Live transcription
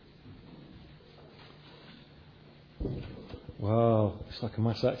Wow, it's like a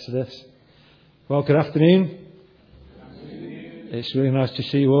mass exodus. Well, good afternoon. It's really nice to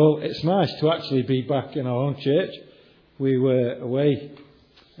see you all. It's nice to actually be back in our own church. We were away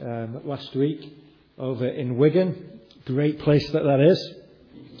last week over in Wigan. Great place that is.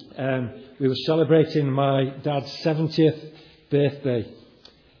 We were celebrating my dad's 70th birthday.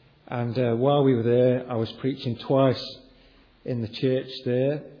 And while we were there, I was preaching twice in the church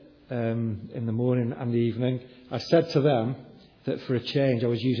there, in the morning and the evening. I said to them that for a change I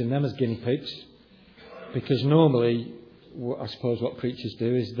was using them as guinea pigs, because normally I suppose what preachers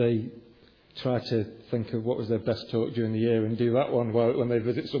do is they try to think of what was their best talk during the year and do that one when they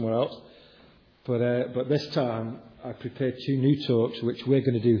visit somewhere else. But this time I prepared two new talks which we're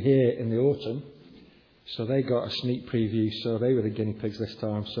going to do here in the autumn. So they got a sneak preview, so they were the guinea pigs this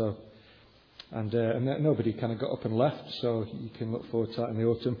time. And nobody kind of got up and left, so you can look forward to that in the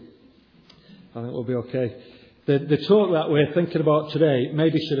autumn. I think we'll be okay. The talk that we're thinking about today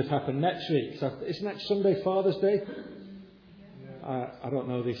maybe should have happened next week. So is next Sunday Father's Day? I don't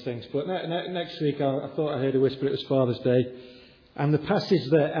know these things, but next week I thought I heard a whisper it was Father's Day. And the passage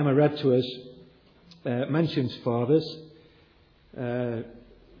that Emma read to us mentions fathers, but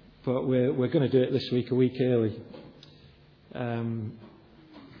we're going to do it this week, a week early. Emma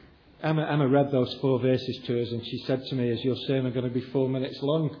read those 4 verses to us, and she said to me, "Is your sermon going to be 4 minutes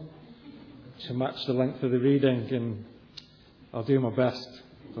long to match the length of the reading?" And I'll do my best,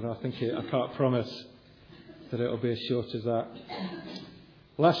 but I can't promise that it'll be as short as that.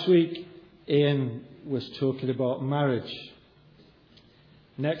 Last week, Ian was talking about marriage.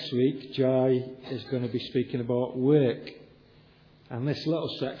 Next week, Jai is going to be speaking about work. And this little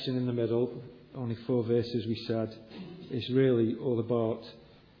section in the middle, only 4 verses we said, is really all about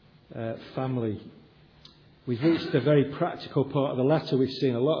family. We've reached a very practical part of the letter. We've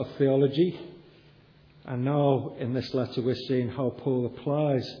seen a lot of theology. And now in this letter we're seeing how Paul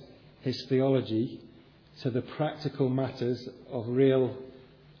applies his theology to the practical matters of real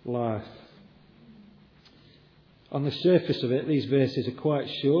life. On the surface of it, these verses are quite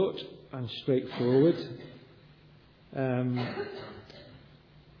short and straightforward.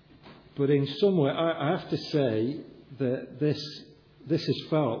 But in some way, I have to say that this has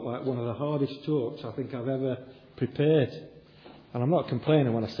felt like one of the hardest talks I think I've ever prepared. And I'm not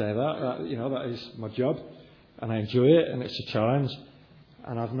complaining when I say that. That is my job, and I enjoy it, and it's a challenge,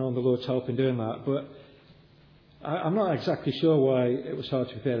 and I've known the Lord's help in doing that. But I'm not exactly sure why it was hard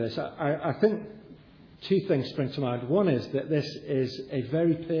to prepare this. I think 2 things spring to mind. One is that this is a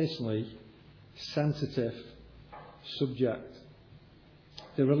very personally sensitive subject.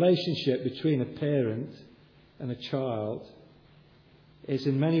 The relationship between a parent and a child is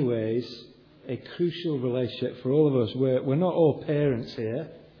in many ways a crucial relationship for all of us. We're not all parents here,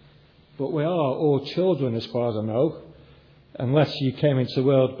 but we are all children as far as I know, unless you came into the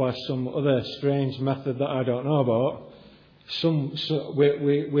world by some other strange method that I don't know about.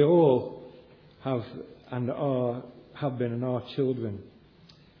 We all have been and are children.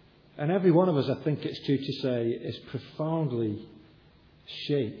 And every one of us, I think it's true to say, is profoundly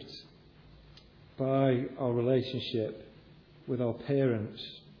shaped by our relationship with our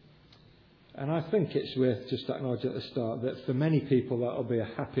parents. And I think it's worth just acknowledging at the start that for many people that will be a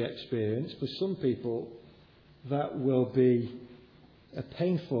happy experience. For some people that will be a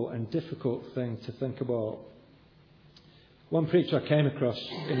painful and difficult thing to think about. One preacher I came across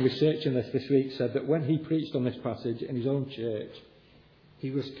in researching this week said that when he preached on this passage in his own church,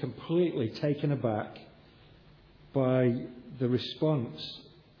 he was completely taken aback by the response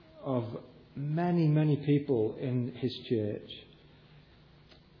of many, many people in his church,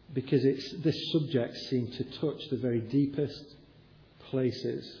 because this subject seemed to touch the very deepest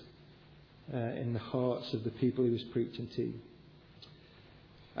places in the hearts of the people he was preaching to.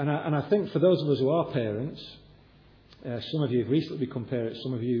 And I think for those of us who are parents, some of you have recently become parents,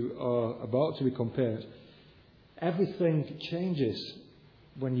 some of you are about to become parents, everything changes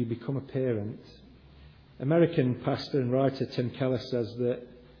when you become a parent. American pastor and writer Tim Keller says that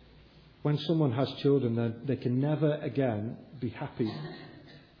when someone has children, they can never again be happy,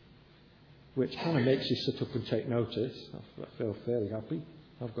 which kind of makes you sit up and take notice. I feel fairly happy.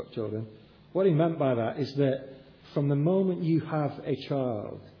 I've got children. What he meant by that is that from the moment you have a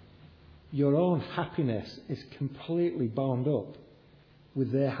child, your own happiness is completely bound up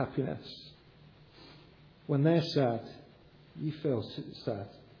with their happiness. When they're sad, you feel sad.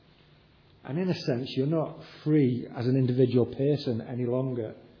 And in a sense, you're not free as an individual person any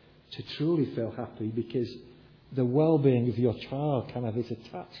longer to truly feel happy, because the well-being of your child kind of is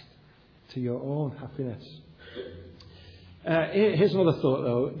attached to your own happiness. Here's another thought,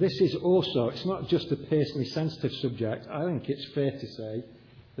 though. This is also, it's not just a personally sensitive subject. I think it's fair to say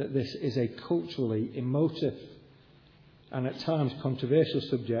that this is a culturally emotive and at times controversial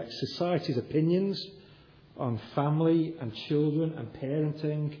subject. Society's opinions on family and children and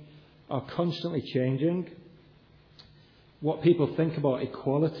parenting are constantly changing. What people think about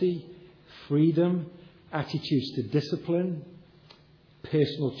equality, freedom, attitudes to discipline,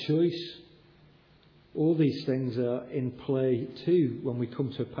 personal choice, all these things are in play too when we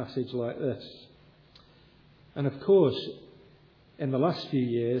come to a passage like this. And of course, in the last few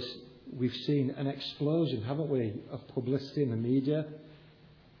years, we've seen an explosion, haven't we, of publicity in the media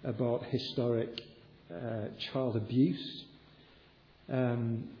about historic child abuse.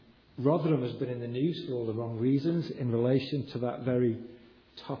 Rotherham has been in the news for all the wrong reasons in relation to that very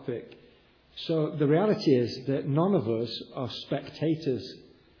topic. So the reality is that none of us are spectators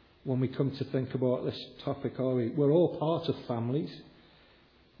when we come to think about this topic, are we? We're all part of families.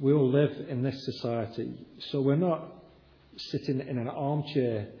 We all live in this society. So we're not sitting in an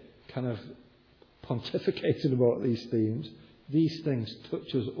armchair kind of pontificating about these themes. These things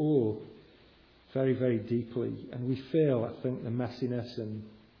touch us all very, very deeply. And we feel, I think, the messiness and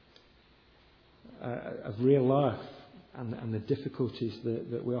of real life and the difficulties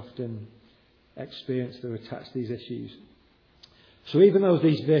that we often experience that are attached to these issues. So even though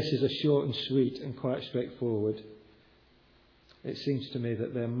these verses are short and sweet and quite straightforward, it seems to me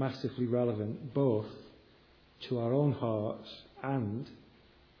that they're massively relevant both to our own hearts and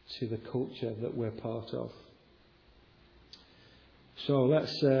to the culture that we're part of. So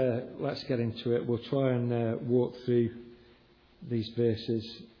let's get into it. We'll try and walk through these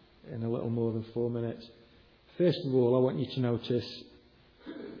verses in a little more than 4 minutes. First of all, I want you to notice,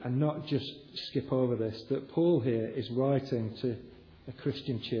 and not just skip over this, that Paul here is writing to a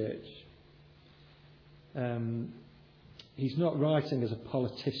Christian church. He's not writing as a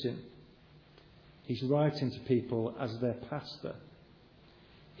politician. He's writing to people as their pastor.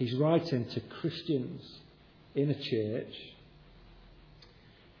 He's writing to Christians in a church.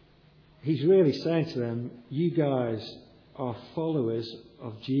 He's really saying to them, you guys are followers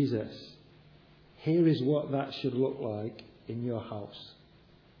of Jesus. Here is what that should look like in your house,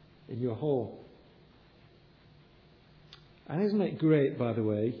 in your home. And isn't it great, by the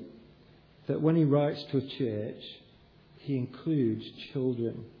way, that when he writes to a church, he includes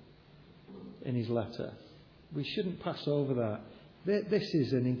children in his letter? We shouldn't pass over that. This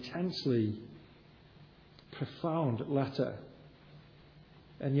is an intensely profound letter.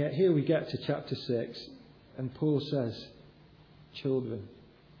 And yet here we get to chapter 6, and Paul says, children.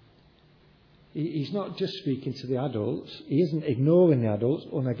 He's not just speaking to the adults. He isn't ignoring the adults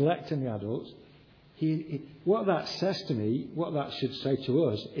or neglecting the adults. What that says to me, what that should say to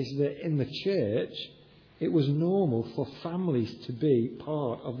us, is that in the church, it was normal for families to be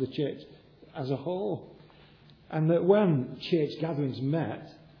part of the church as a whole. And that when church gatherings met,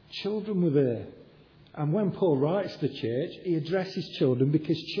 children were there. And when Paul writes to the church, he addresses children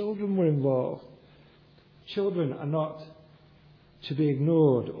because children were involved. Children are not to be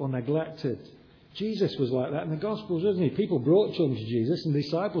ignored or neglected. Jesus was like that in the Gospels, wasn't he? People brought children to Jesus and the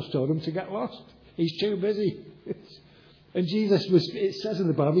disciples told him to get lost. He's too busy. And Jesus was, it says in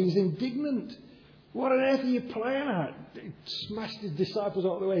the Bible, he was indignant. What on earth are you playing at? He smashed his disciples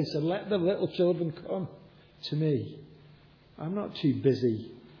out of the way and said, let the little children come to me. I'm not too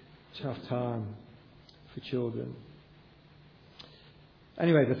busy to have time for children.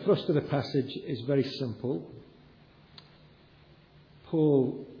 Anyway, the thrust of the passage is very simple.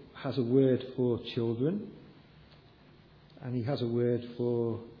 Paul has a word for children, and he has a word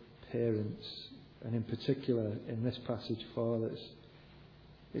for parents, and in particular, in this passage, fathers.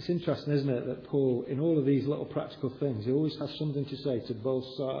 It's interesting, isn't it, that Paul, in all of these little practical things, he always has something to say to both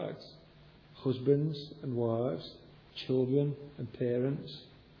sides. Husbands and wives, children and parents,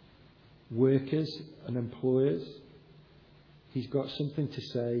 workers and employers. He's got something to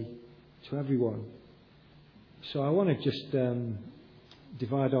say to everyone. So I want to just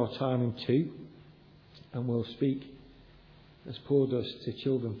divide our time in two, and we'll speak, as Paul does, to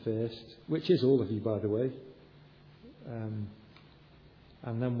children first, which is all of you, by the way,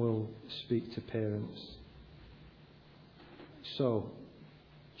 and then we'll speak to parents. So,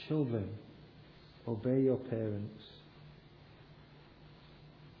 children, obey your parents.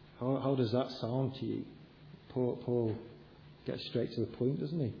 How does that sound to you? Paul gets straight to the point,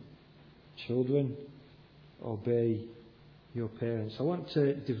 doesn't he? Children, obey your parents. I want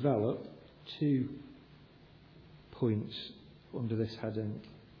to develop 2 points under this heading.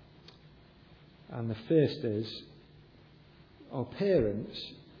 And the first is, our parents,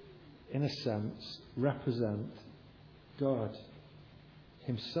 in a sense, represent God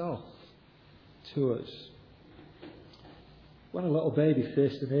himself to us. When a little baby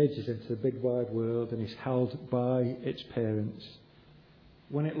first emerges into the big wide world and is held by its parents,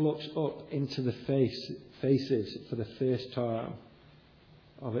 when it looks up into the faces for the first time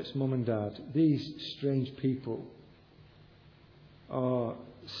of its mum and dad, these strange people are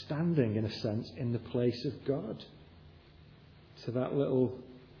standing, in a sense, in the place of God to that little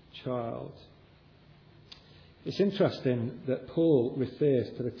child. It's interesting that Paul refers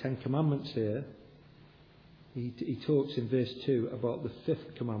to the Ten Commandments here. He talks in verse 2 about the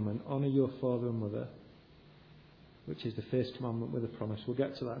fifth commandment, honour your father and mother, which is the first commandment with a promise. We'll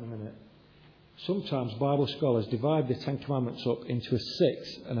get to that in a minute. Sometimes Bible scholars divide the Ten Commandments up into a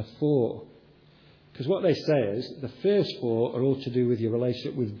 6 and a 4. Because what they say is the first 4 are all to do with your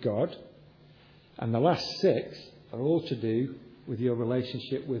relationship with God, and the last 6 are all to do with your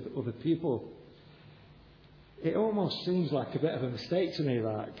relationship with other people. It almost seems like a bit of a mistake to me,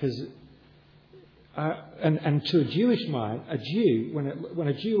 that, because and to a Jewish mind, a Jew, when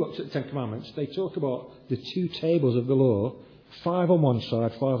a Jew looks at the Ten Commandments, they talk about the 2 tables of the law, 5 on one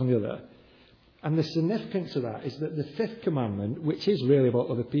side, 5 on the other. And the significance of that is that the fifth commandment, which is really about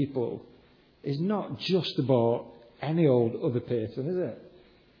other people, is not just about any old other person, is it?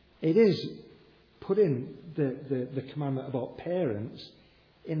 It is putting the commandment about parents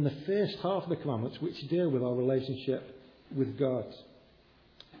in the first half of the commandments, which deal with our relationship with God.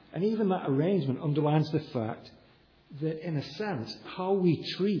 And even that arrangement underlines the fact that, in a sense, how we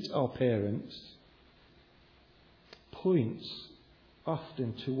treat our parents points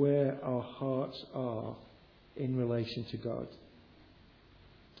often to where our hearts are in relation to God.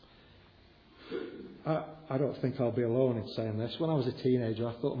 I don't think I'll be alone in saying this. When I was a teenager,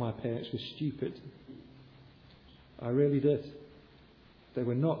 I thought my parents were stupid. I really did. They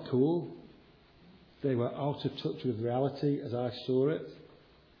were not cool. They were out of touch with reality as I saw it.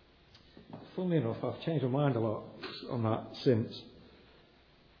 Funnily enough, I've changed my mind a lot on that since.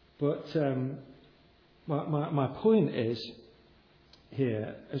 But my point is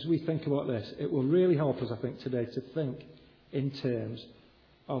here, as we think about this, it will really help us, I think, today to think in terms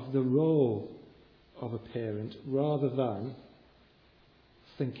of the role of a parent rather than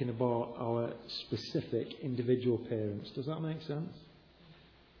thinking about our specific individual parents. Does that make sense?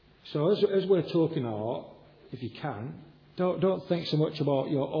 So as we're talking now, if you can, don't think so much about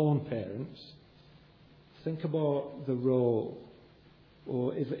your own parents. Think about the role,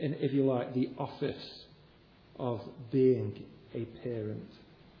 or if you like, the office of being a parent.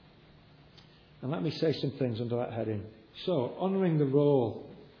 And let me say some things under that heading. So, honouring the role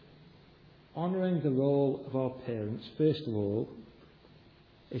of our parents, first of all,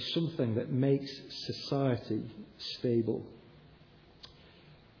 is something that makes society stable.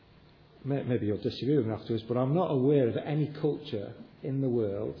 Maybe you'll disagree with me afterwards, but I'm not aware of any culture in the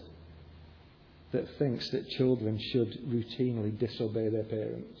world that thinks that children should routinely disobey their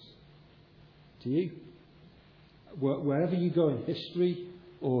parents. Do you? Wherever you go in history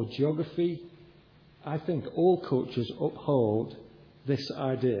or geography, I think all cultures uphold this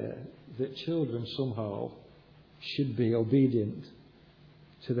idea that children somehow should be obedient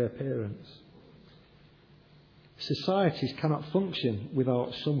to their parents. Societies cannot function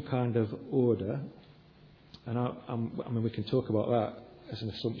without some kind of order, and I mean we can talk about that as an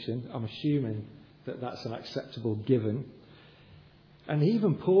assumption. I'm assuming that that's an acceptable given. And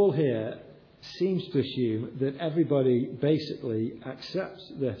even Paul here seems to assume that everybody basically accepts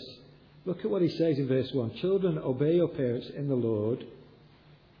this. Look at what he says in verse 1. Children, obey your parents in the Lord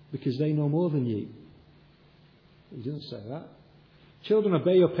because they know more than you. He doesn't say that. Children,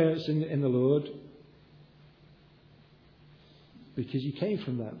 obey your parents in the Lord because you came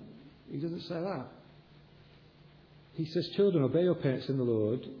from them. He doesn't say that. He says, children, obey your parents in the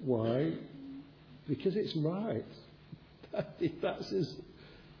Lord. Why? Because it's right.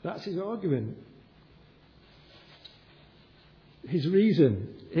 That's his argument. His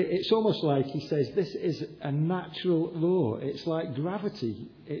reason, it's almost like he says this is a natural law. It's like gravity.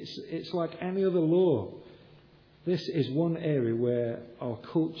 It's like any other law. This is one area where our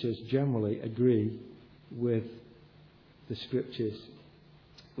cultures generally agree with the Scriptures.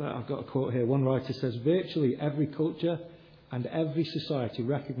 I've got a quote here. One writer says, virtually every culture and every society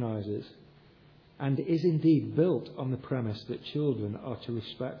recognises and is indeed built on the premise that children are to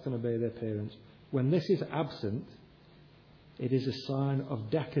respect and obey their parents. When this is absent, it is a sign of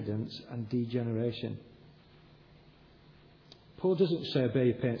decadence and degeneration. Paul doesn't say obey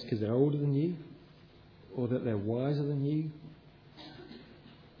your parents because they're older than you or that they're wiser than you.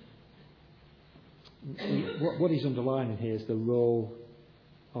 What he's underlining here is the role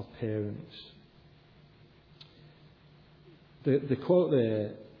of parents. The quote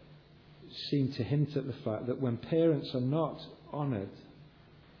there seemed to hint at the fact that when parents are not honoured,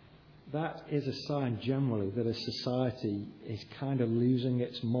 that is a sign generally that a society is kind of losing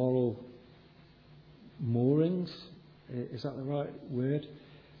its moral moorings. Is that the right word?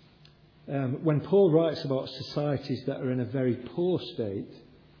 When Paul writes about societies that are in a very poor state,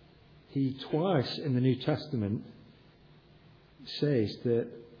 he twice in the New Testament says that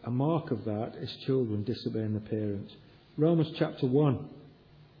a mark of that is children disobeying their parents. Romans chapter 1,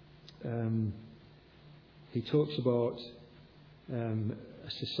 he talks about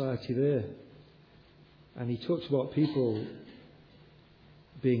a society there, and he talks about people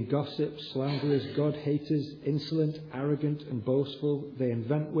being gossips, slanderers, God-haters, insolent, arrogant and boastful. They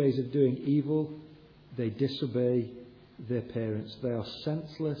invent ways of doing evil. They disobey their parents. They are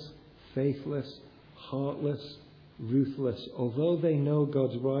senseless, faithless, heartless, ruthless. Although they know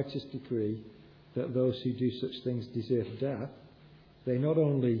God's righteous decree that those who do such things deserve death, they not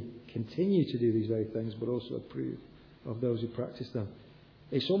only continue to do these very things, but also approve of those who practice them.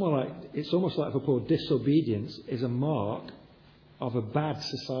 It's almost like for Paul, disobedience is a mark of a bad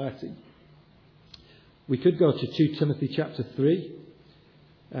society. We could go to 2 Timothy chapter 3.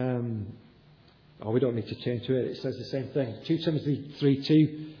 We don't need to change to it. It says the same thing. 2 Timothy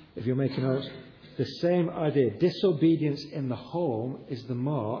 3:2, if you're making notes. The same idea. Disobedience in the home is the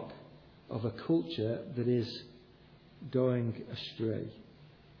mark of a culture that is going astray.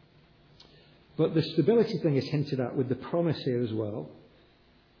 But the stability thing is hinted at with the promise here as well.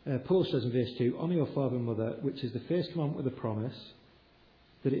 Paul says in verse 2, honour your father and mother, which is the first commandment with a promise,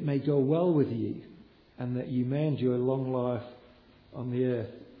 that it may go well with you and that you may enjoy long life on the earth.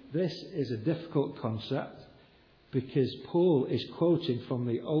 This is a difficult concept because Paul is quoting from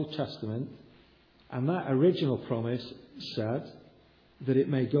the Old Testament, and that original promise said that it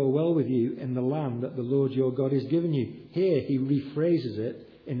may go well with you in the land that the Lord your God has given you. Here he rephrases it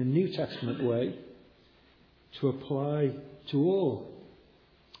in a New Testament way to apply to all.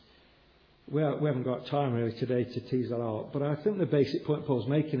 Well, we haven't got time really today to tease that out, but I think the basic point Paul's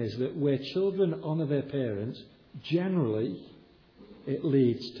making is that where children honour their parents, generally it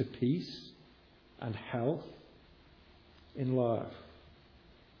leads to peace and health in life.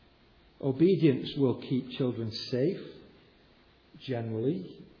 Obedience will keep children safe,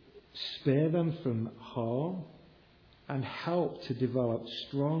 generally, spare them from harm, and help to develop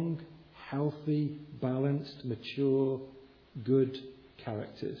strong, healthy, balanced, mature, good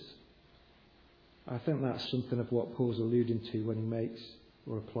characters. I think that's something of what Paul's alluding to when he makes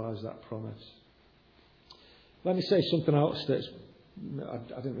or applies that promise. Let me say something else that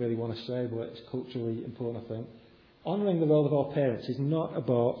I didn't really want to say, but it's culturally important, I think. Honouring the role of our parents is not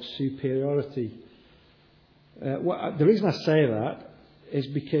about superiority. The reason I say that is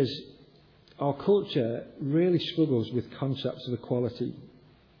because our culture really struggles with concepts of equality.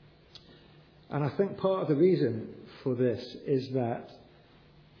 And I think part of the reason for this is that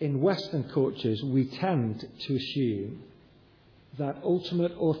in Western cultures, we tend to assume that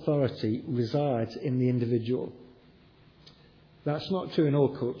ultimate authority resides in the individual. That's not true in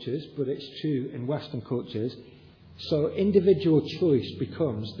all cultures, but it's true in Western cultures. So individual choice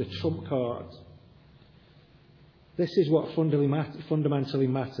becomes the trump card. This is what fundamentally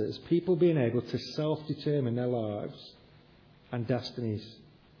matters. People being able to self-determine their lives and destinies.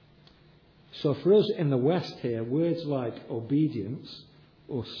 So for us in the West here, words like obedience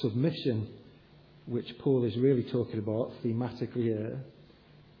or submission, which Paul is really talking about thematically here,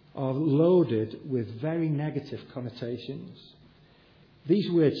 are loaded with very negative connotations.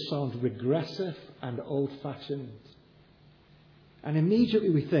 These words sound regressive and old-fashioned. And immediately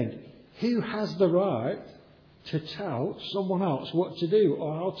we think, who has the right to tell someone else what to do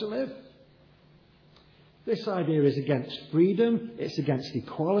or how to live? This idea is against freedom, it's against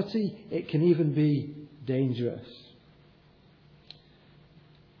equality, it can even be dangerous.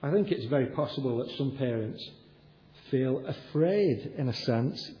 I think it's very possible that some parents feel afraid, in a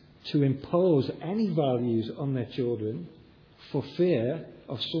sense, to impose any values on their children for fear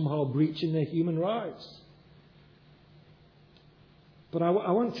of somehow breaching their human rights. But I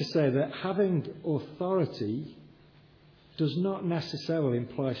want to say that having authority does not necessarily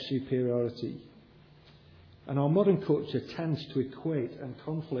imply superiority. And our modern culture tends to equate and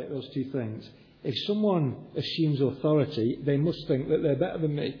conflate those two things. If someone assumes authority, they must think that they're better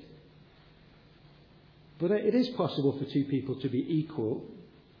than me. But it is possible for two people to be equal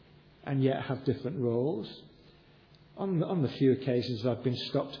and yet have different roles. On the few occasions I've been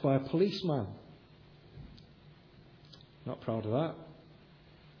stopped by a policeman. Not proud of that.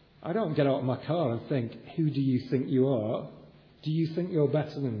 I don't get out of my car and think, who do you think you are? Do you think you're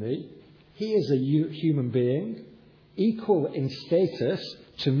better than me? He is a human being, equal in status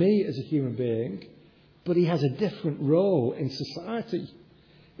to me as a human being, but he has a different role in society.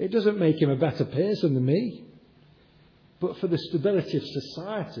 It doesn't make him a better person than me. But for the stability of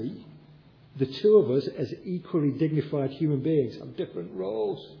society, the two of us as equally dignified human beings have different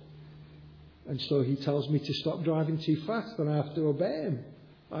roles. And so he tells me to stop driving too fast and I have to obey him.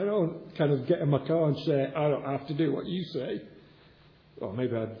 I don't kind of get in my car and say, I don't have to do what you say. Well,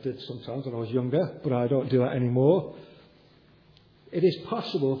 maybe I did sometimes when I was younger, but I don't do that anymore. It is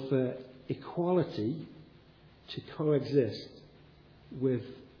possible for equality to coexist with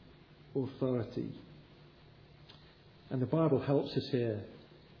authority. And the Bible helps us here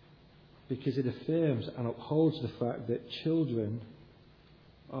because it affirms and upholds the fact that children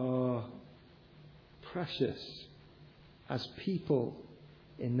are precious as people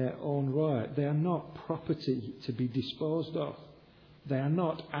in their own right. They are not property to be disposed of. They are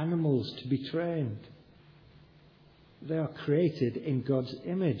not animals to be trained. They are created in God's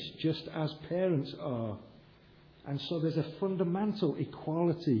image, just as parents are. And so there's a fundamental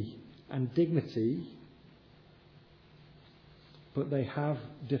equality and dignity, but they have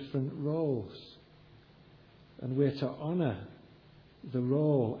different roles. And we're to honour the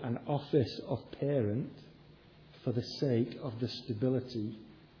role and office of parent for the sake of the stability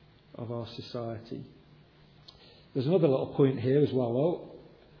of our society. There's another little point here as well, though.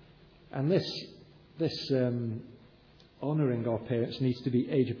 And this honouring our parents needs to be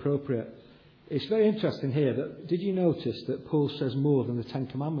age appropriate. It's very interesting here that, did you notice that Paul says more than the Ten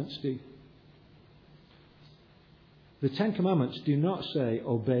Commandments do? The Ten Commandments do not say,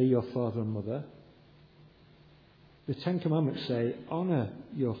 obey your father and mother. The Ten Commandments say, honour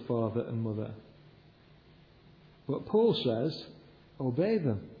your father and mother. But Paul says, obey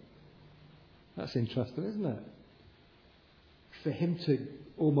them. That's interesting, isn't it? For him to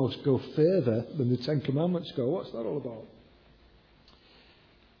almost go further than the Ten Commandments go. What's that all about?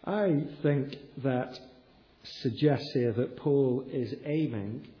 I think that suggests here that Paul is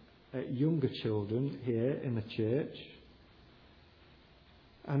aiming at younger children here in the church.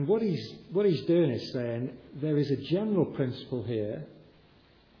 And what he's doing is saying there is a general principle here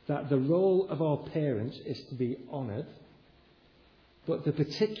that the role of our parents is to be honoured, but the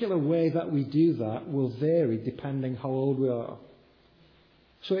particular way that we do that will vary depending how old we are.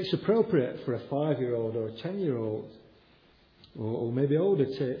 So it's appropriate for a 5-year-old or a 10-year-old or maybe older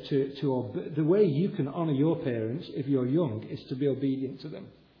to the way you can honour your parents if you're young is to be obedient to them.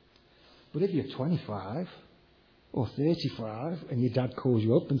 But if you're 25 or 35 and your dad calls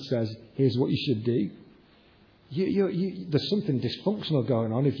you up and says, here's what you should do, there's something dysfunctional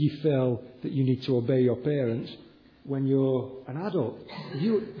going on if you feel that you need to obey your parents when you're an adult.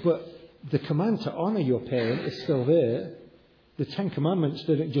 But the command to honour your parent is still there. The Ten Commandments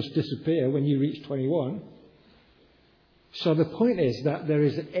didn't just disappear when you reach 21. So the point is that there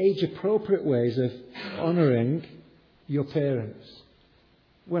is age-appropriate ways of honouring your parents.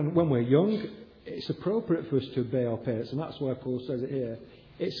 When we're young, it's appropriate for us to obey our parents, and that's why Paul says it here.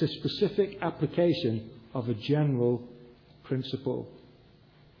 It's a specific application of a general principle.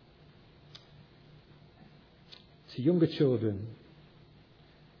 To younger children,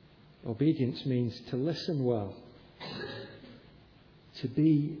 obedience means to listen well, to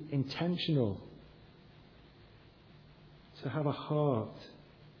be intentional, to have a heart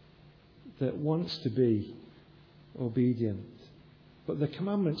that wants to be obedient. But the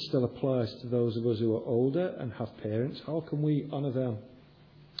commandment still applies to those of us who are older and have parents. How can we honour them?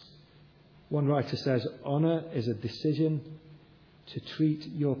 One writer says, honour is a decision to treat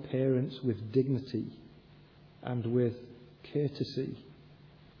your parents with dignity and with courtesy,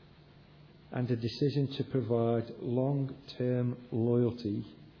 and a decision to provide long-term loyalty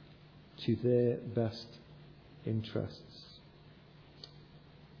to their best interests.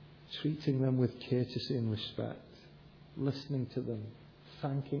 Treating them with courtesy and respect, listening to them,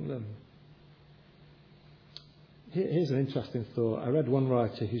 thanking them. Here's an interesting thought. I read one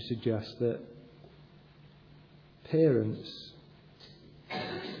writer who suggests that parents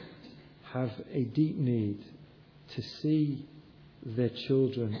have a deep need to see their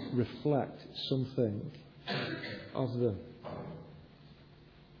children reflect something of them.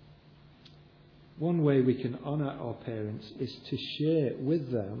 One way we can honour our parents is to share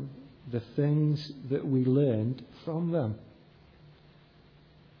with them the things that we learned from them,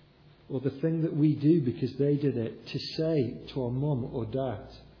 or the thing that we do because they did it, to say to our mum or dad,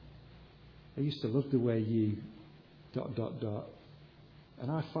 I used to love the way you ...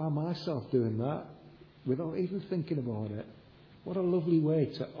 And I find myself doing that without even thinking about it. What a lovely way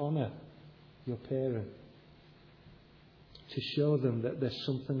to honour your parent. To show them that there's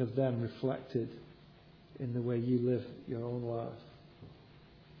something of them reflected in the way you live your own life.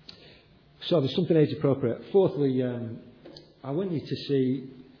 So there's something age appropriate. Fourthly, I want you to see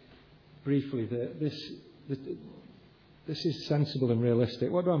briefly that this is sensible and realistic.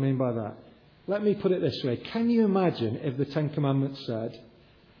 What do I mean by that? Let me put it this way. Can you imagine if the Ten Commandments said,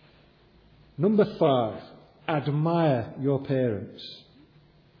 number 5, admire your parents?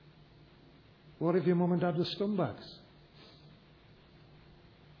 What if your mum and dad were scumbags?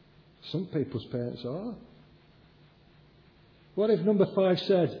 Some people's parents are. What if number 5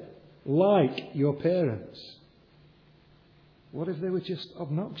 said, like your parents? What if they were just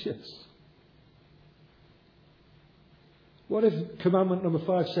obnoxious? What if commandment number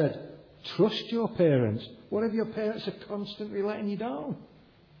 5 said, trust your parents? What if your parents are constantly letting you down?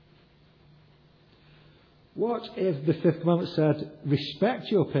 What if the 5th commandment said, respect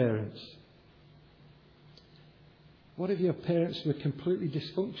your parents? What if your parents were completely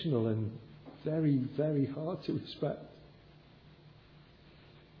dysfunctional and very, very hard to respect?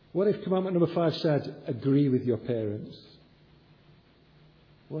 What if commandment number 5 said, agree with your parents?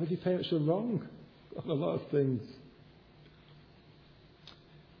 What if your parents were wrong on a lot of things?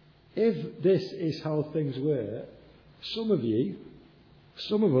 If this is how things were, some of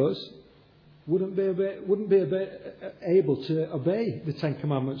us, wouldn't be able to obey the Ten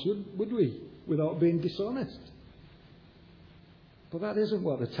Commandments, would we, without being dishonest? But that isn't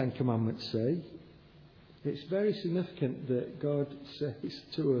what the Ten Commandments say. It's very significant that God says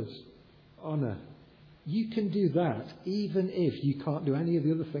to us, honour. You can do that even if you can't do any of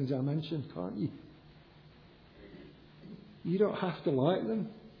the other things I mentioned, can't you? You don't have to like them.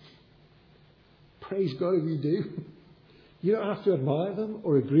 Praise God if you do. You don't have to admire them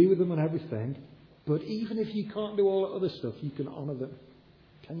or agree with them on everything. But even if you can't do all that other stuff, you can honour them.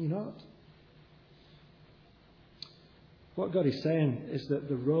 Can you not? What God is saying is that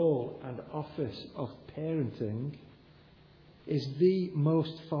the role and office of parenting is the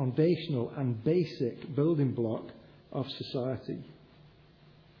most foundational and basic building block of society.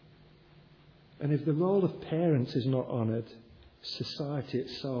 And if the role of parents is not honoured, society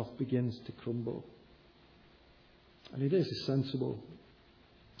itself begins to crumble. And it is a sensible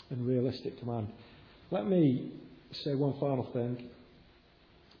and realistic command. Let me say one final thing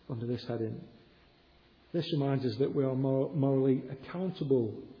under this heading. This reminds us that we are morally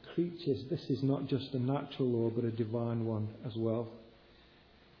accountable creatures. This is not just a natural law, but a divine one as well.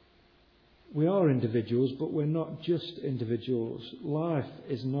 We are individuals, but we're not just individuals. Life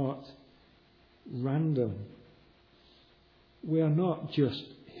is not random. We are not just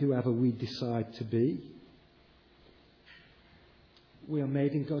whoever we decide to be. We are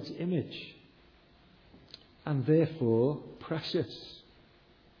made in God's image and therefore precious.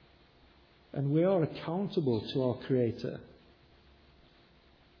 And we are accountable to our Creator.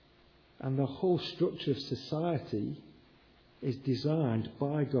 And the whole structure of society is designed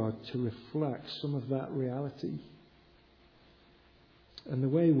by God to reflect some of that reality. And the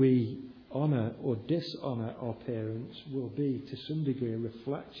way we honour or dishonour our parents will be, to some degree, a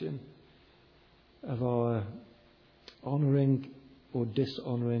reflection of our honouring or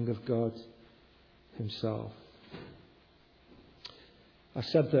dishonouring of God Himself. I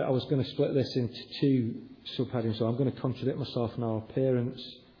said that I was going to split this into 2 subheadings, so I'm going to contradict myself now. Our parents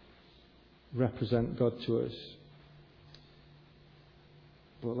represent God to us.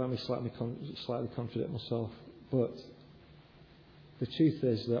 But let me slightly contradict myself. But the truth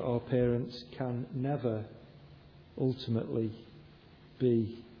is that our parents can never ultimately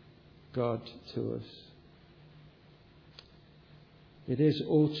be God to us. It is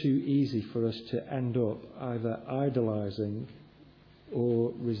all too easy for us to end up either idolising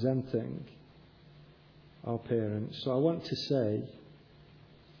or resenting our parents. So I want to say,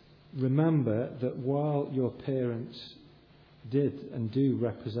 remember that while your parents did and do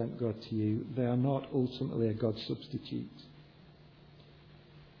represent God to you, they are not ultimately a God substitute.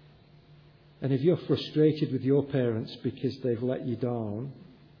 And if you're frustrated with your parents because they've let you down,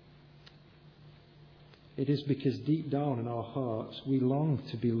 it is because deep down in our hearts we long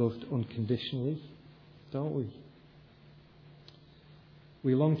to be loved unconditionally, don't we?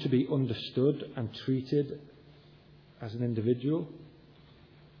 We long to be understood and treated as an individual.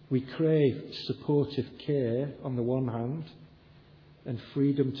 We crave supportive care on the one hand and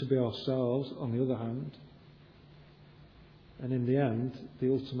freedom to be ourselves on the other hand. And in the end,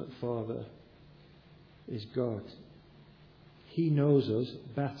 the ultimate Father is God. He knows us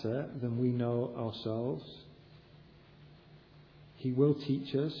better than we know ourselves. He will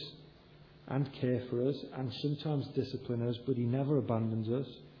teach us and care for us and sometimes discipline us, but He never abandons us.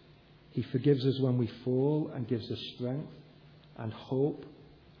 He forgives us when we fall and gives us strength and hope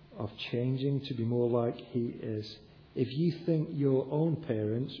of changing to be more like He is. If you think your own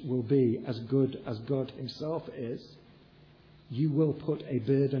parents will be as good as God Himself is, you will put a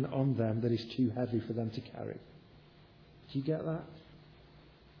burden on them that is too heavy for them to carry. Do you get that?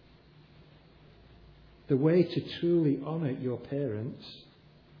 The way to truly honour your parents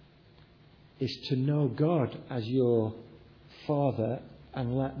is to know God as your Father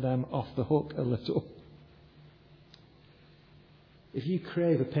and let them off the hook a little. If you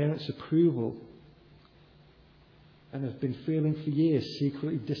crave a parent's approval and have been feeling for years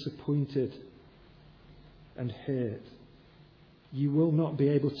secretly disappointed and hurt, you will not be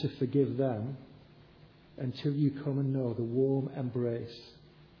able to forgive them until you come and know the warm embrace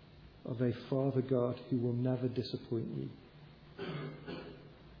of a Father God who will never disappoint you.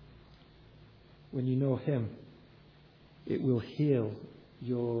 When you know Him, it will heal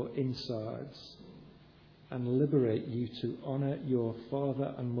your insides and liberate you to honour your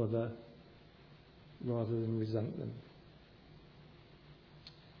father and mother rather than resent them.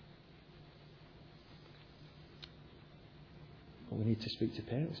 But we need to speak to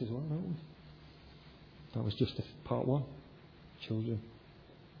parents as well, don't we? That was just part one. Children.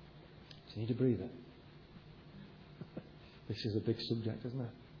 Do you need a breather? This is a big subject, isn't it?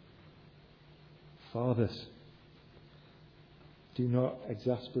 Fathers, do not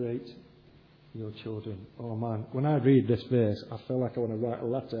exasperate your children. Oh man, when I read this verse, I feel like I want to write a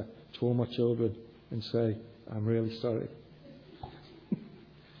letter to all my children and say, I'm really sorry.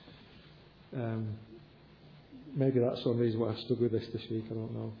 Maybe that's one reason why I stuck with this week, I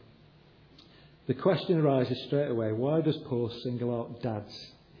don't know. The question arises straight away, why does Paul single out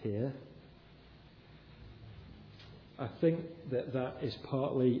dads here? I think that is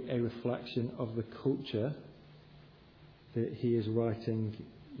partly a reflection of the culture that he is writing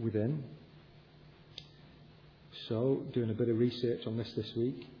within. So, doing a bit of research on this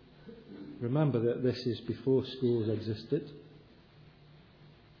week, remember that this is before schools existed.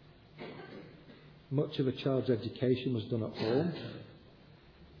 Much of a child's education was done at home.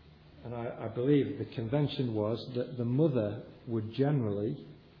 And I believe the convention was that the mother would generally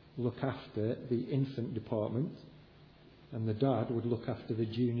look after the infant department and the dad would look after the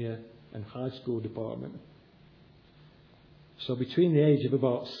junior and high school department. So between the age of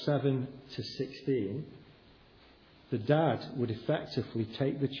about 7 to 16, the dad would effectively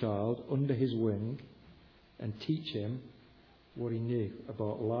take the child under his wing and teach him what he knew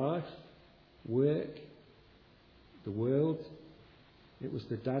about life, work, the world. It was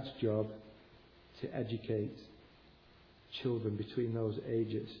the dad's job to educate children between those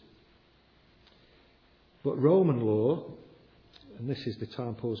ages. But Roman law, and this is the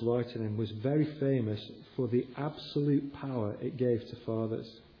time Paul's writing in, was very famous for the absolute power it gave to fathers.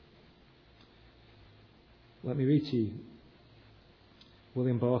 Let me read to you.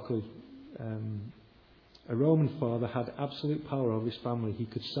 William Barclay, a Roman father had absolute power over his family. He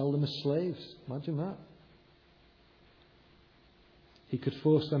could sell them as slaves. Imagine that. He could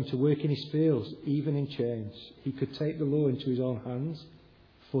force them to work in his fields, even in chains. He could take the law into his own hands,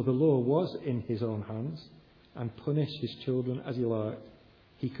 for the law was in his own hands, and punish his children as he liked.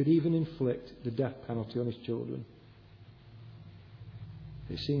 He could even inflict the death penalty on his children.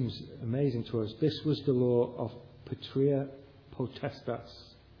 It seems amazing to us. This was the law of patria potestas.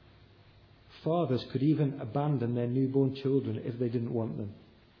 Fathers could even abandon their newborn children if they didn't want them.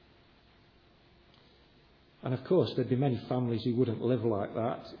 And of course, there'd be many families who wouldn't live like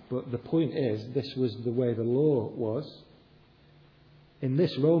that, but the point is, this was the way the law was. In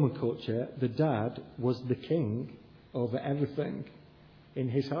this Roman culture, the dad was the king over everything in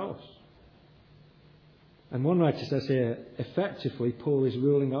his house. And one writer says here, effectively, Paul is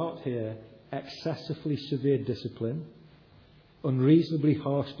ruling out here excessively severe discipline, unreasonably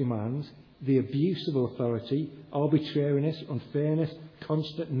harsh demands, the abuse of authority, arbitrariness, unfairness,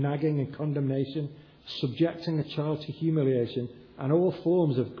 constant nagging and condemnation, subjecting a child to humiliation, and all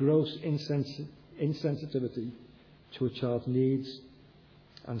forms of gross insensitivity to a child's needs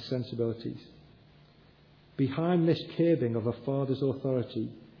and sensibilities. Behind this curbing of a father's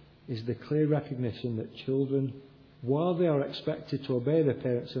authority is the clear recognition that children, while they are expected to obey their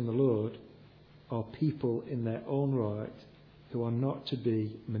parents in the Lord, are people in their own right who are not to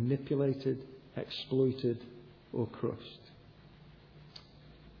be manipulated, exploited, or crushed.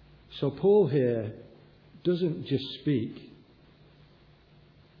 So Paul here doesn't just speak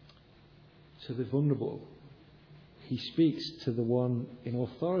to the vulnerable. He speaks to the one in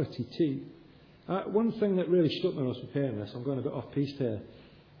authority too. One thing that really struck me when I was preparing this, I'm going a bit off piste here.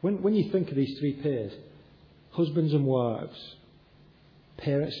 When you think of these three pairs, husbands and wives,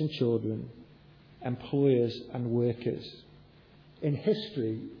 parents and children, employers and workers, in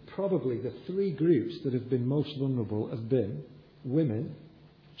history, probably the three groups that have been most vulnerable have been women,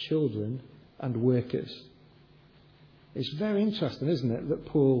 children, and workers. It's very interesting, isn't it, that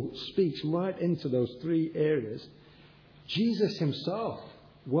Paul speaks right into those three areas. Jesus himself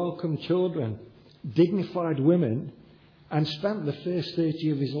welcomed children, dignified women, and spent the first 30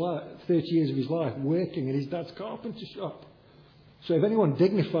 years of his life working in his dad's carpenter shop. So if anyone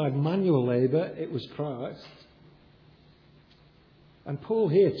dignified manual labour, it was Christ. And Paul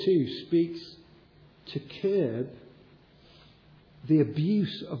here too speaks to curb the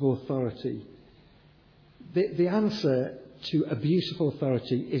abuse of authority. The answer to abuse of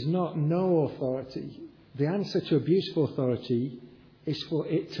authority is not no authority. The answer to abuse of authority is for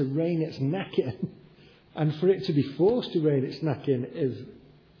it to rein its neck in, and for it to be forced to rein its neck in if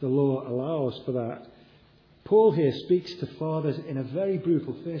the law allows for that. Paul here speaks to fathers in a very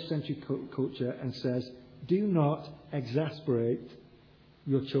brutal first century culture and says, do not exasperate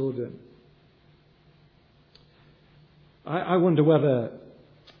your children. I wonder whether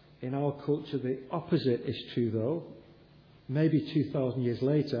in our culture the opposite is true, though. Maybe 2,000 years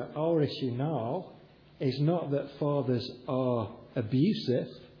later, our issue now is not that fathers are abusive,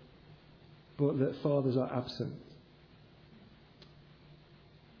 but that fathers are absent.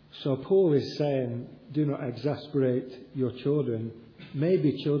 So Paul is saying, do not exasperate your children.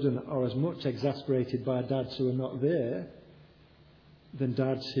 Maybe children are as much exasperated by dads who are not there than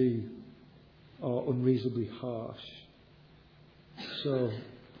dads who are unreasonably harsh. So,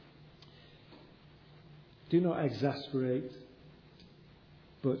 do not exasperate,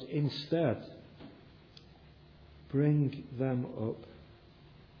 but instead bring them up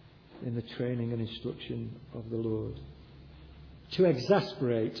in the training and instruction of the Lord. To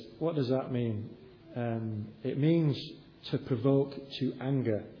exasperate, what does that mean? It means to provoke to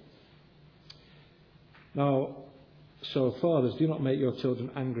anger. Now, so fathers, do not make your children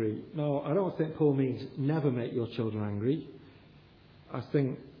angry. Now, I don't think Paul means never make your children angry. I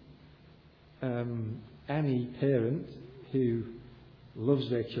think any parent who loves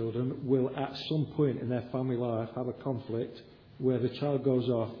their children will at some point in their family life have a conflict where the child goes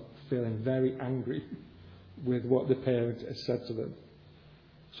off feeling very angry with what the parent has said to them.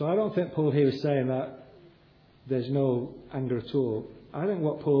 So I don't think Paul here is saying that there's no anger at all. I think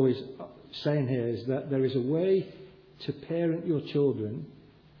what Paul is saying here is that there is a way to parent your children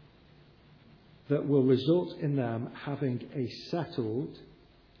that will result in them having a settled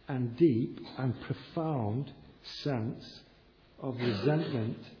and deep and profound sense of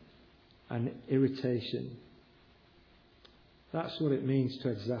resentment and irritation. That's what it means to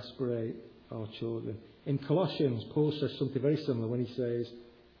exasperate our children. In Colossians, Paul says something very similar when he says,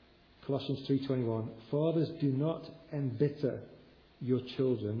 Colossians 3:21, fathers, do not embitter your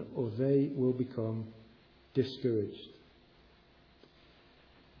children or they will become discouraged.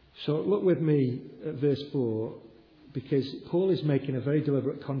 So look with me at verse 4, because Paul is making a very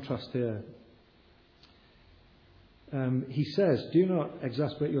deliberate contrast here. He says, do not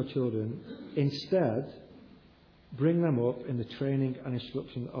exasperate your children. Instead, bring them up in the training and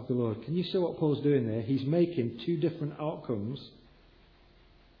instruction of the Lord. Can you see what Paul's doing there? He's making two different outcomes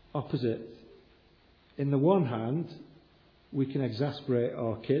opposite. In the one hand, we can exasperate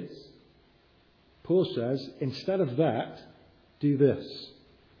our kids. Paul says, instead of that, do this.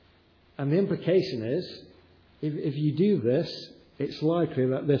 And the implication is, if you do this, it's likely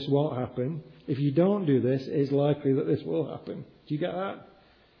that this won't happen. If you don't do this, it's likely that this will happen. Do you get that?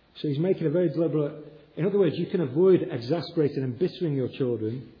 So he's making a very deliberate... In other words, you can avoid exasperating and embittering your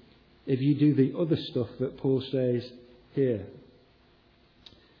children if you do the other stuff that Paul says here.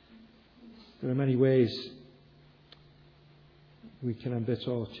 There are many ways we can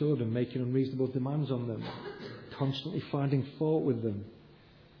embitter our children, making unreasonable demands on them, constantly finding fault with them,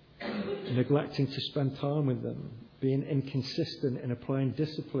 neglecting to spend time with them, being inconsistent in applying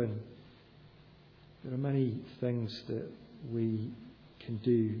discipline. There are many things that we can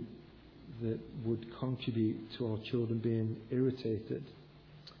do that would contribute to our children being irritated.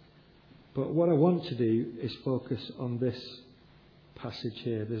 But what I want to do is focus on this passage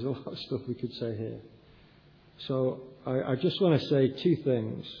here. There's a lot of stuff we could say here. So I just want to say two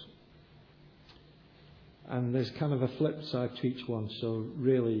things. And there's kind of a flip side to each one. So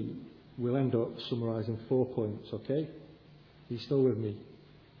really, we'll end up summarising 4 points, okay? Are you still with me?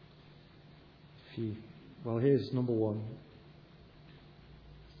 Well, here's number one.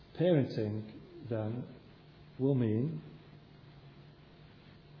 Parenting, then, will mean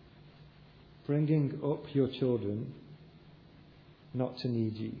bringing up your children not to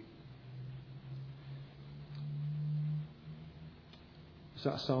need you. Does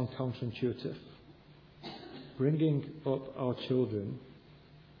that sound counterintuitive? bringing up our children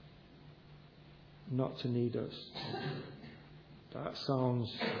not to need us. That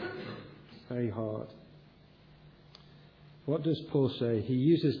sounds very hard. What does Paul say? He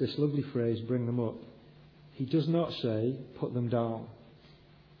uses this lovely phrase, bring them up. He does not say, put them down.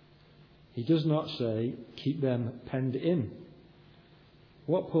 He does not say, keep them penned in.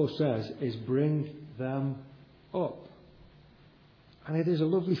 What Paul says is, bring them up. And it is a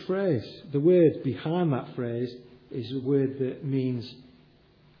lovely phrase. The word behind that phrase is a word that means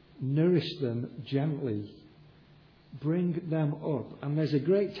nourish them gently. Bring them up. And there's a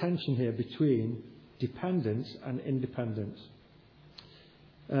great tension here between dependence and independence.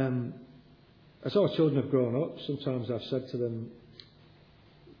 As our children have grown up, sometimes I've said to them,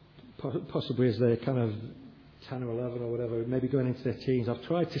 possibly as they're kind of 10 or 11 or whatever, maybe going into their teens, I've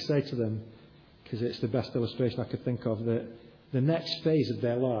tried to say to them, because it's the best illustration I could think of, that the next phase of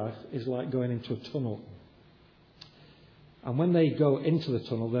their life is like going into a tunnel. And when they go into the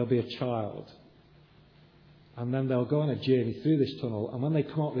tunnel, they'll be a child. And then they'll go on a journey through this tunnel. And when they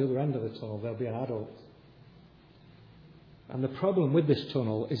come out the other end of the tunnel, they'll be an adult. And the problem with this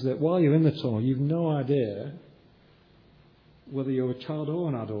tunnel is that while you're in the tunnel, you've no idea whether you're a child or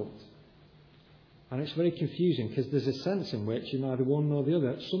an adult. And it's very confusing because there's a sense in which you're neither one nor the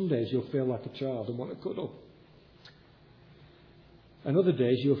other. Some days you'll feel like a child and want to cuddle. And other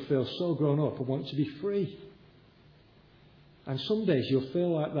days you'll feel so grown up and want to be free. And some days you'll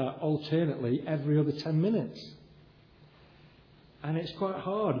feel like that alternately every other 10 minutes. And it's quite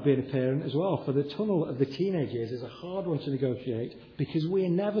hard being a parent as well. For the tunnel of the teenage years is a hard one to negotiate because we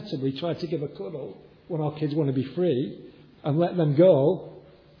inevitably try to give a cuddle when our kids want to be free and let them go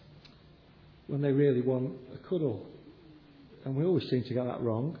when they really want a cuddle. And we always seem to get that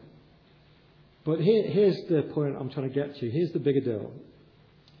wrong. But here's the point I'm trying to get to. Here's the bigger deal.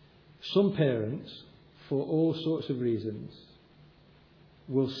 Some parents, for all sorts of reasons,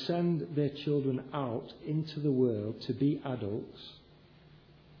 will send their children out into the world to be adults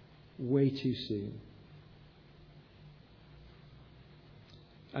way too soon.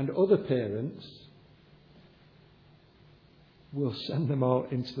 And other parents will send them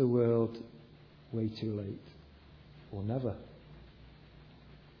out into the world way too late, or never.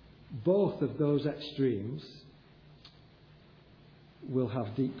 Both of those extremes will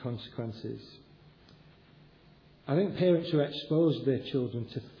have deep consequences. I think parents who expose their children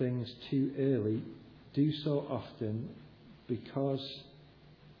to things too early do so often because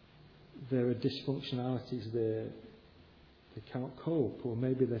there are dysfunctionalities there. They can't cope, or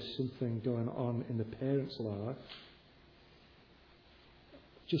maybe there's something going on in the parent's life.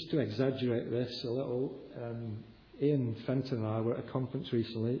 Just to exaggerate this a little, Ian Fenton and I were at a conference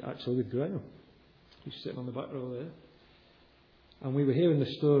recently, actually with Graham, who's sitting on the back row there. And we were hearing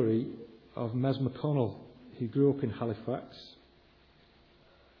the story of Mes McConnell, who grew up in Halifax.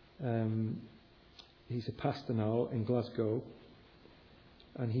 He's a pastor now in Glasgow.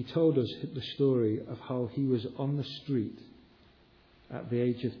 And he told us the story of how he was on the street at the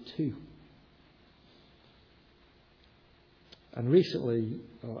age of 2. And recently,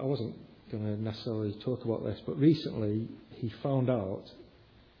 I wasn't going to necessarily talk about this, but recently he found out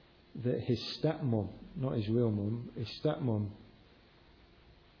that his stepmom, not his real mum, his stepmom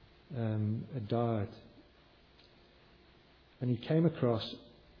had died. And he came across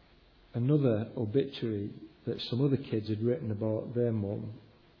another obituary that some other kids had written about their mum.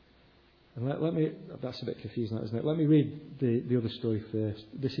 And let me, that's a bit confusing, isn't it? Let me read the other story first.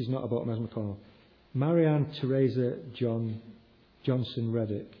 This is not about Mes McConnell. Marianne Teresa Johnson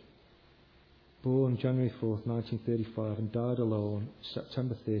Reddick, born January 4th, 1935 and died alone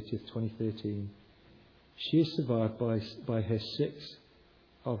September 30th, 2013. She is survived by her 6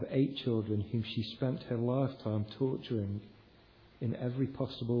 of 8 children whom she spent her lifetime torturing in every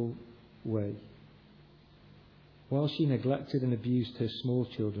possible way. While she neglected and abused her small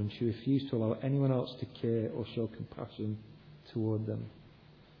children, she refused to allow anyone else to care or show compassion toward them.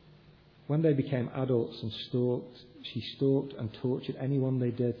 When they became adults and she stalked and tortured anyone they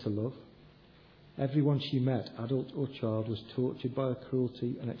dared to love. Everyone she met, adult or child, was tortured by her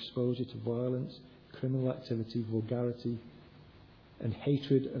cruelty and exposure to violence, criminal activity, vulgarity, and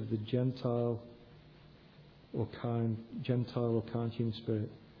hatred of the Gentile or kind human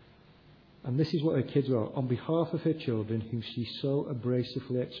spirit. And this is what her kids wrote. On behalf of her children, whom she so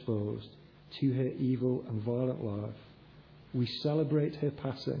abrasively exposed to her evil and violent life, we celebrate her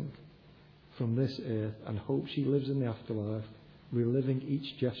passing from this earth and hope she lives in the afterlife, reliving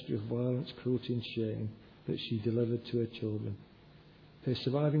each gesture of violence, cruelty and shame that she delivered to her children. Her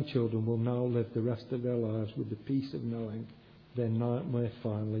surviving children will now live the rest of their lives with the peace of knowing their nightmare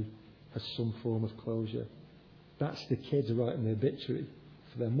finally has some form of closure. That's the kids writing the obituary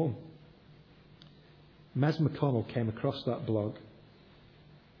for their mum. Mez McConnell came across that blog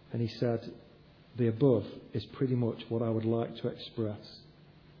and he said, the above is pretty much what I would like to express.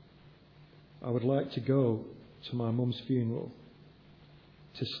 I would like to go to my mum's funeral,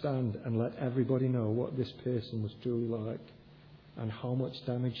 to stand and let everybody know what this person was truly like and how much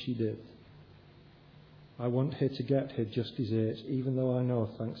damage she did. I want her to get her just desserts, even though I know,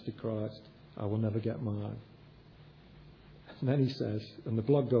 thanks to Christ, I will never get mine. And then he says, and the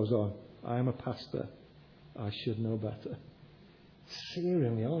blog goes on, I am a pastor. I should know better.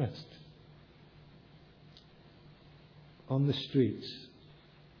 Searingly honest. On the streets,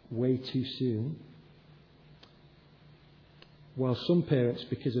 way too soon, while some parents,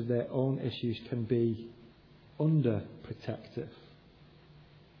 because of their own issues, can be underprotective,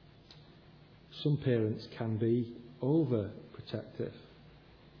 some parents can be overprotective.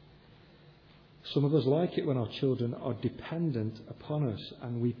 Some of us like it when our children are dependent upon us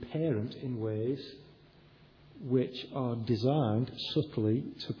and we parent in ways which are designed subtly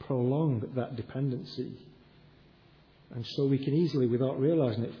to prolong that dependency. And so we can easily, without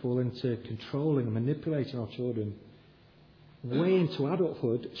realising it, fall into controlling and manipulating our children way into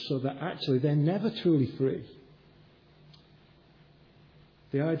adulthood so that actually they're never truly free.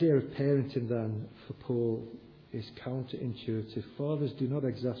 The idea of parenting then, for Paul, is counterintuitive. Fathers, do not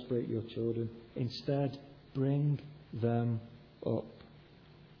exasperate your children. Instead, bring them up.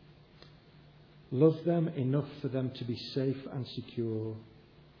 Love them enough for them to be safe and secure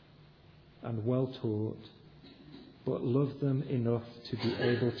and well taught, but love them enough to be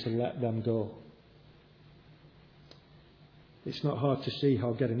able to let them go. It's not hard to see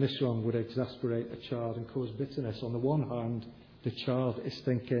how getting this wrong would exasperate a child and cause bitterness. On the one hand, the child is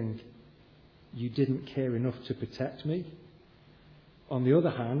thinking, you didn't care enough to protect me. On the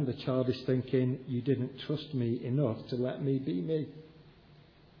other hand, the child is thinking, you didn't trust me enough to let me be me.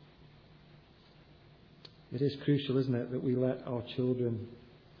 It is crucial, isn't it, that we let our children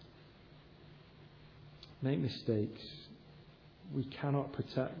make mistakes. We cannot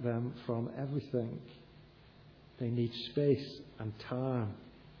protect them from everything. They need space and time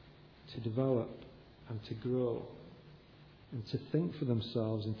to develop and to grow and to think for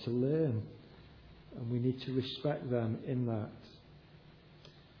themselves and to learn. And we need to respect them in that.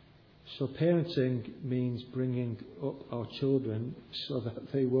 So parenting means bringing up our children so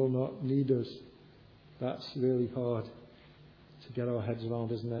that they will not need us. That's really hard to get our heads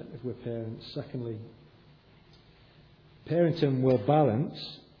around, isn't it, if we're parents? Secondly, parenting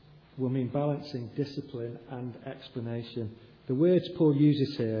will mean balancing discipline and explanation. The words Paul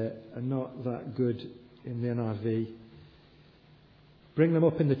uses here are not that good in the NIV. Bring them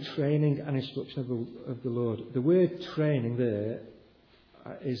up in the training and instruction of the Lord. The word training there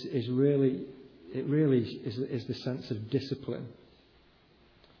is really the sense of discipline.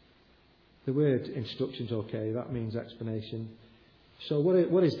 The word instruction's okay, that means explanation. So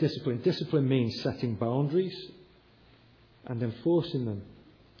what is discipline? Discipline means setting boundaries and enforcing them.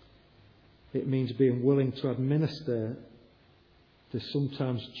 It means being willing to administer the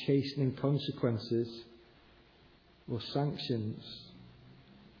sometimes chastening consequences or sanctions.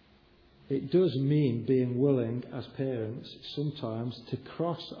 It does mean being willing as parents sometimes to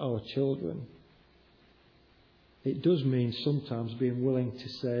cross our children. It does mean sometimes being willing to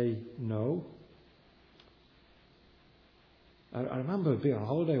say no. I remember being on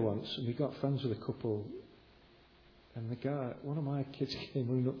holiday once and we got friends with a couple, and the guy, one of my kids came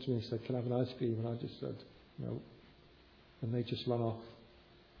running up to me and said, "Can I have an ice cream?" And I just said no, and they just ran off.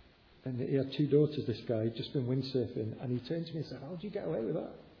 And he had 2 daughters, this guy. He'd just been windsurfing, and he turned to me and said, "How do you get away with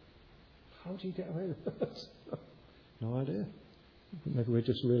that? How do you get away with that?" No idea. Maybe we're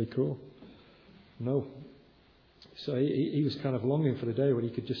just really cool. No. So he was kind of longing for the day when he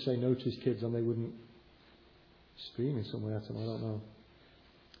could just say no to his kids and they wouldn't scream somewhere at him. I don't know.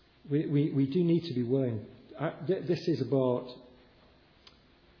 We do need to be willing. This is about,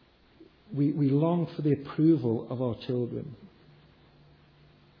 we long for the approval of our children.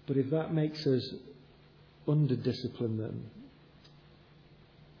 But if that makes us under-discipline them,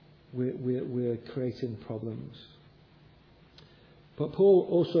 we're creating problems. But Paul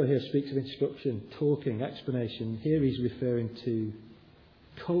also here speaks of instruction, talking, explanation. Here he's referring to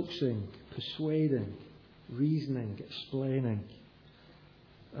coaxing, persuading, reasoning, explaining.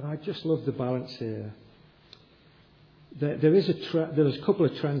 And I just love the balance here. There's a couple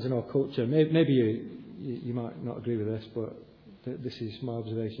of trends in our culture. Maybe you might not agree with this, but this is my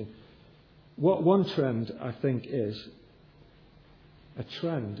observation. One trend, I think, is a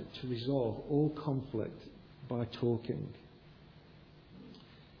trend to resolve all conflict by talking.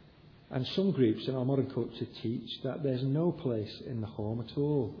 And some groups in our modern culture teach that there's no place in the home at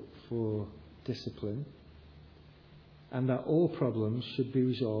all for discipline, and that all problems should be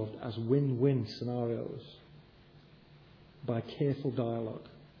resolved as win-win scenarios by careful dialogue.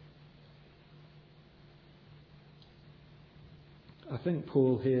 I think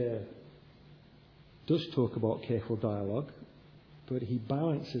Paul here does talk about careful dialogue, but he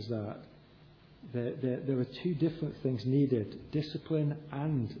balances that. There are two different things needed, discipline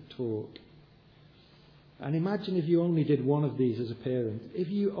and talk. And imagine if you only did one of these as a parent. If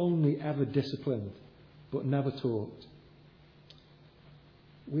you only ever disciplined but never talked,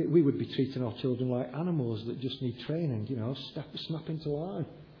 we would be treating our children like animals that just need training, snap into line.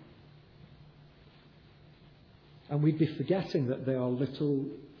 And we'd be forgetting that they are little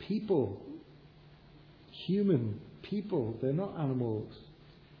people, human people. They're not animals.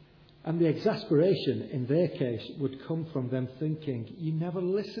 And the exasperation in their case would come from them thinking, you never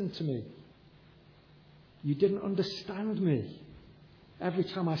listened to me. You didn't understand me. Every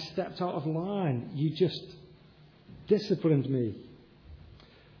time I stepped out of line, you just disciplined me.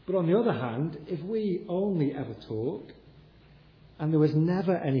 But on the other hand, if we only ever talk, and there was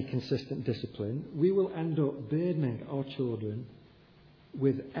never any consistent discipline, we will end up burdening our children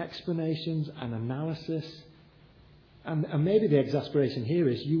with explanations and analysis. And maybe the exasperation here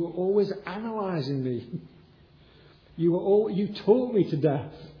is, you were always analysing me. You taught me to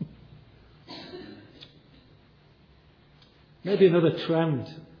death. Maybe another trend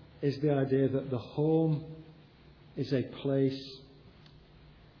is the idea that the home is a place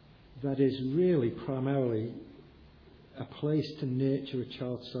that is really primarily a place to nurture a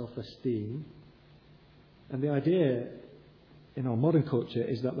child's self-esteem. And the idea in our modern culture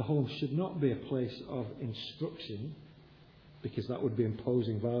is that the home should not be a place of instruction, because that would be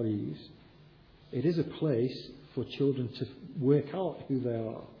imposing values. It is a place for children to work out who they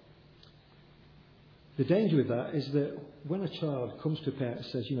are. The danger with that is that when a child comes to a parent and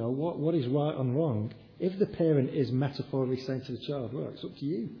says, what is right and wrong, if the parent is metaphorically saying to the child, well, it's up to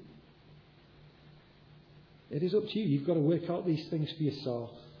you. It is up to you. You've got to work out these things for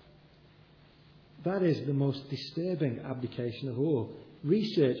yourself. That is the most disturbing abdication of all.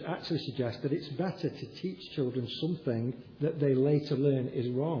 Research actually suggests that it's better to teach children something that they later learn is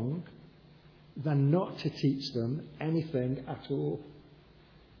wrong than not to teach them anything at all.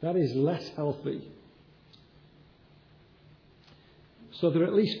 That is less healthy. So there are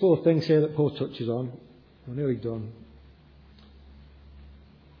at least 4 things here that Paul touches on. We're nearly done.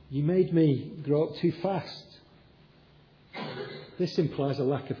 You made me grow up too fast. This implies a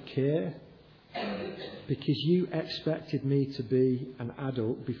lack of care, because you expected me to be an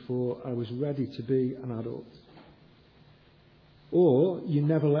adult before I was ready to be an adult. Or you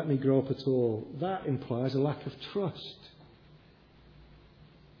never let me grow up at all. That implies a lack of trust.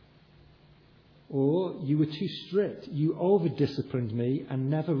 Or you were too strict. You over-disciplined me and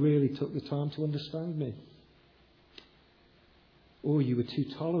never really took the time to understand me. Or you were too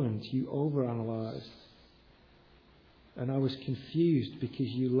tolerant. You over-analysed. And I was confused because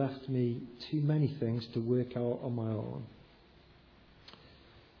you left me too many things to work out on my own.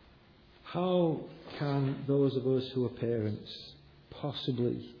 How can those of us who are parents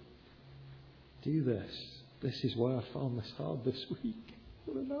possibly do this? This is why I found this hard this week.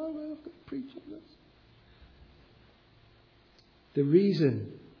 What a nightmare, I've got to preach on this. The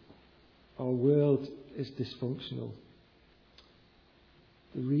reason our world is dysfunctional,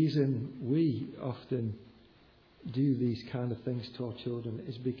 the reason we often do these kind of things to our children,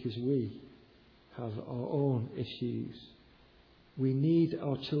 is because we have our own issues. We need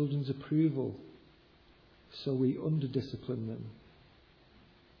our children's approval, so we under-discipline them.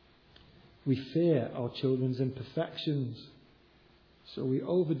 We fear our children's imperfections, so we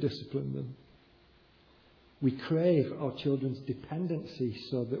over-discipline them. We crave our children's dependency,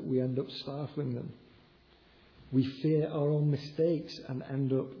 so that we end up stifling them. We fear our own mistakes and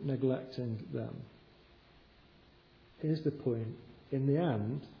end up neglecting them. Here's the point. In the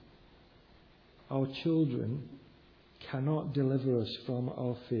end, our children cannot deliver us from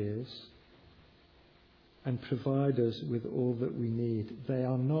our fears and provide us with all that we need. They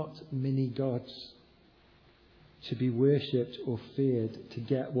are not mini gods to be worshipped or feared to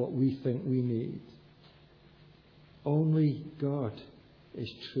get what we think we need. Only God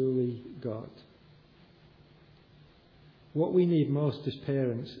is truly God. What we need most as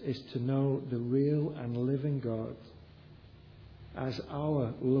parents is to know the real and living God as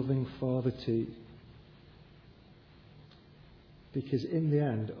our loving Father too. Because in the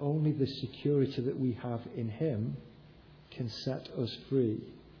end, only the security that we have in Him can set us free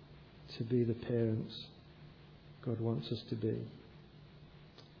to be the parents God wants us to be.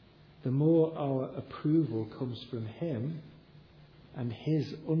 the more our approval comes from Him and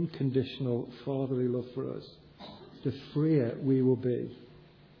His unconditional fatherly love for us, the freer we will be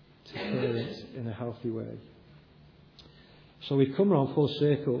to parent in a healthy way. So we've come round full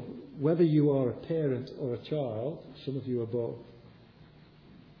circle. Whether you are a parent or a child, some of you are both,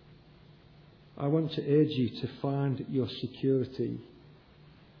 I want to urge you to find your security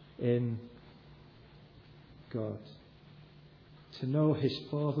in God. To know His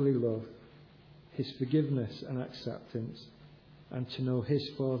fatherly love, His forgiveness and acceptance, and to know His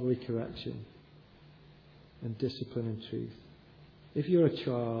fatherly correction and discipline and truth. If you're a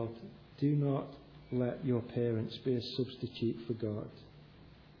child, do not let your parents be a substitute for God.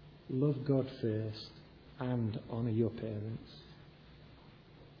 Love God first and honour your parents.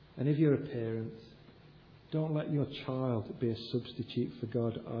 And if you're a parent, don't let your child be a substitute for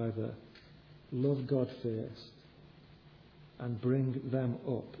God either. Love God first and bring them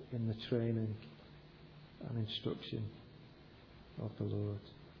up in the training and instruction of the Lord.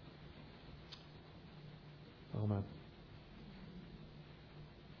 Amen.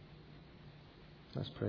 Let's pray.